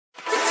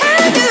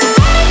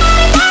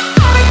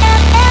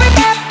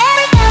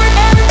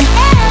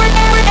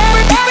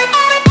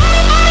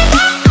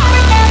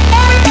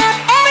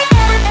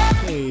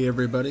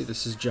everybody,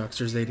 this is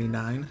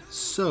Jocksters89.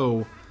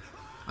 So,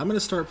 I'm going to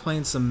start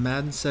playing some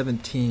Madden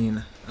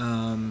 17.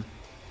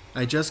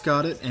 I just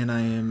got it and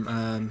I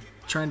am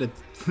trying to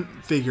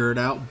figure it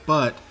out,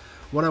 but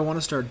what I want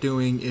to start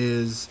doing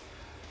is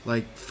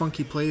like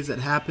funky plays that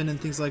happen and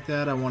things like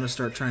that. I want to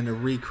start trying to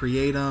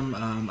recreate them.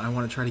 I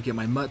want to try to get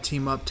my MUT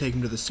team up, take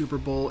them to the Super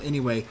Bowl.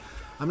 Anyway,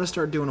 I'm going to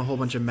start doing a whole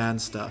bunch of Madden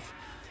stuff.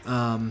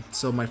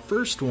 So my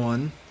first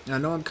one, I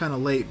know I'm kind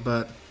of late,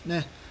 but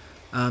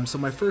so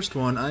my first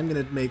one, I'm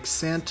going to make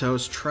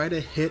Santos try to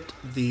hit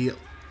the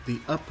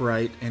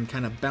upright and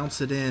kind of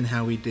bounce it in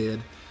how he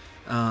did.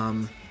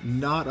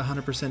 Not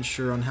 100%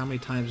 sure on how many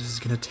times this is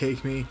going to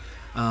take me.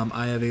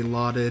 I have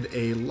allotted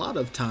a lot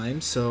of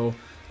time, so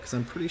because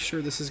I'm pretty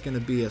sure this is going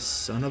to be a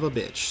son of a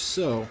bitch.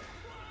 So,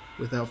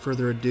 without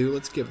further ado,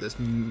 let's give this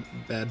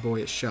bad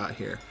boy a shot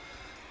here.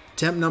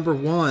 Attempt number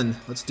 1.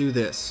 Let's do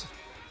this.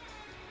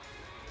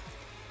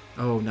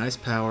 Oh, nice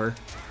power.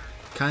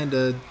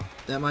 Kinda.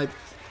 That might.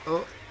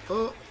 Oh,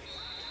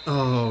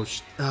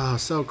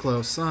 so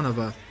close. Son of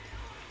a.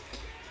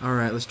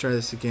 Alright, let's try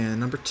this again.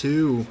 Number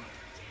 2.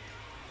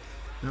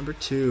 Number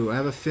 2. I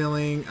have a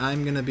feeling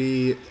I'm going to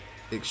be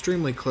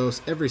extremely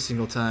close every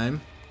single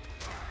time.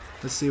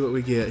 Let's see what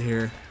we get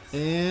here.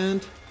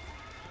 And...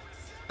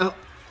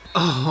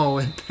 Oh,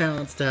 it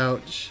bounced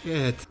out.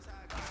 Shit.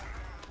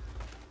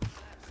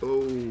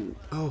 Oh,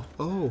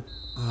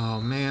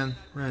 man.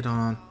 Right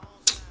on.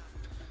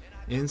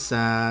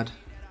 Inside.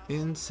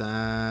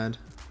 Inside.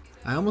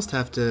 I almost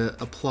have to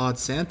applaud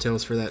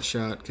Santos for that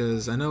shot,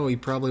 because I know he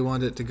probably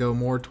wanted it to go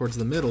more towards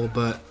the middle,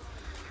 but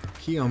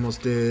he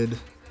almost did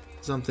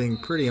something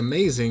pretty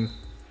amazing.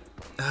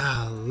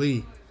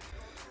 Lee.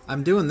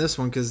 I'm doing this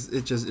one because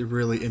it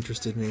really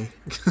interested me.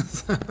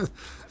 I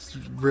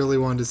really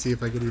wanted to see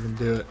if I could even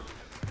do it.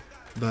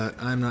 But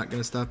I'm not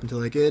going to stop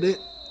until I get it.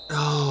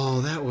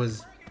 Oh, that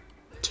was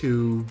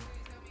too...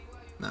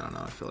 I don't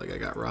know, I feel like I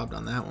got robbed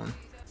on that one.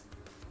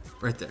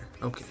 Right there.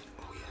 Okay.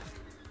 Oh, yeah.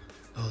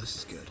 Oh, this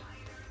is good.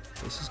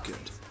 This is good.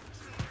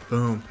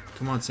 Boom.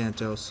 Come on,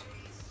 Santos.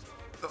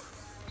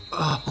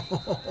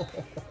 Oh.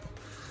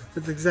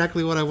 That's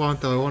exactly what I want,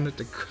 though. I want it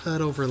to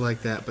cut over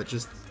like that, but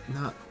just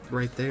not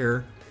right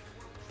there.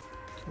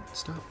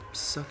 Stop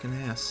sucking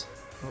ass.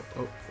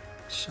 Oh,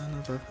 son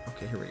of a...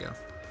 Okay, here we go.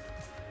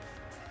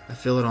 I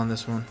feel it on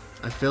this one.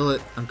 I feel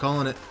it. I'm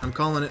calling it. I'm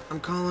calling it. I'm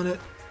calling it.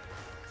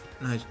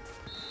 I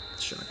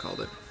shouldn't have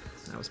called it.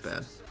 That was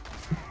bad.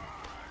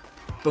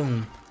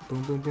 Boom.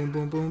 Boom, boom, boom,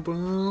 boom, boom,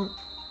 boom.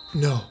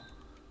 No.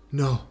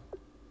 No.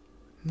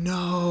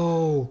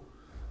 No.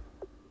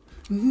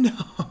 No.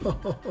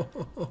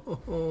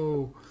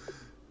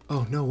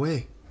 Oh, no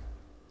way.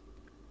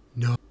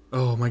 No.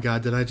 Oh my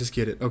god, did I just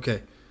get it?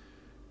 Okay.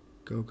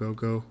 Go, go,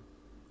 go.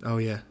 Oh,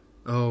 yeah.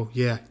 Oh,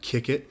 yeah.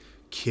 Kick it.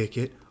 Kick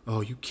it.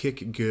 Oh, you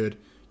kick it good.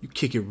 You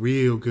kick it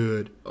real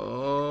good.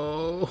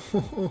 Oh,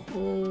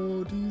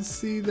 do you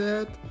see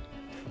that?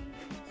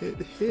 It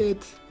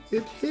hit.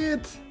 It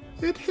hit.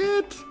 It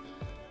hit.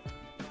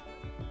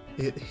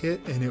 It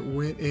hit and it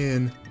went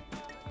in.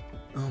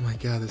 Oh my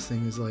god, this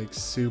thing is like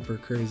super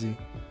crazy.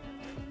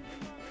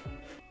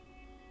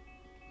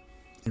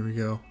 Here we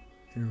go.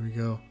 Here we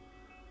go.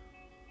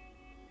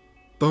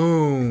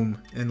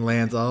 Boom! And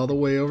lands all the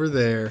way over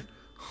there.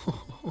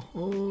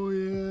 Oh,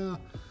 yeah.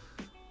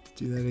 Let's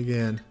do that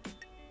again.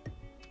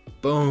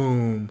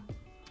 Boom!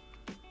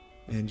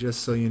 And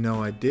just so you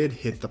know, I did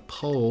hit the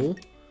pole.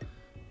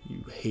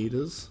 You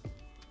haters.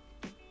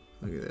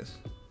 Look at this.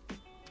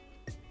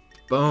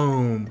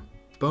 Boom!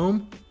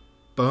 Boom!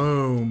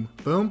 Boom!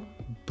 Boom!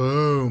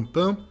 Boom!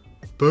 Boom!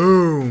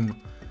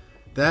 Boom!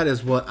 That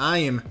is what I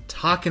am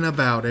talking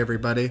about,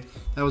 everybody.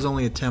 That was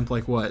only attempt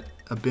like what?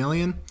 A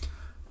billion?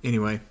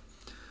 Anyway,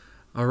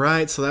 all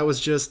right, so that was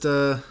just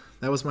that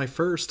was my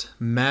first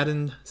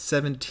Madden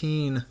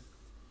 17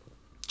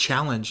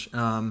 challenge.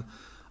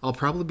 I'll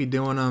probably be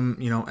doing them,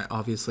 you know,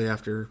 obviously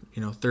after,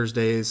 you know,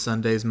 Thursdays,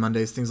 Sundays,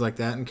 Mondays, things like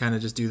that, and kind of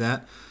just do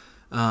that,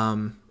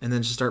 and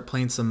then just start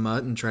playing some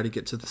MUT and try to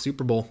get to the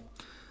Super Bowl.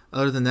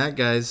 Other than that,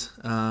 guys,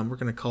 we're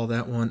gonna call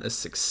that one a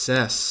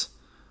success.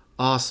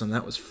 Awesome,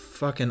 that was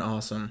fucking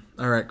awesome.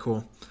 All right,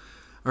 cool.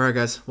 All right,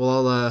 guys.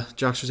 Well,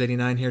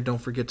 Jocksters89 here. Don't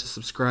forget to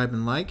subscribe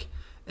and like.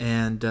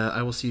 And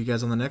I will see you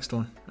guys on the next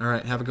one. All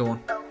right, have a good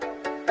one.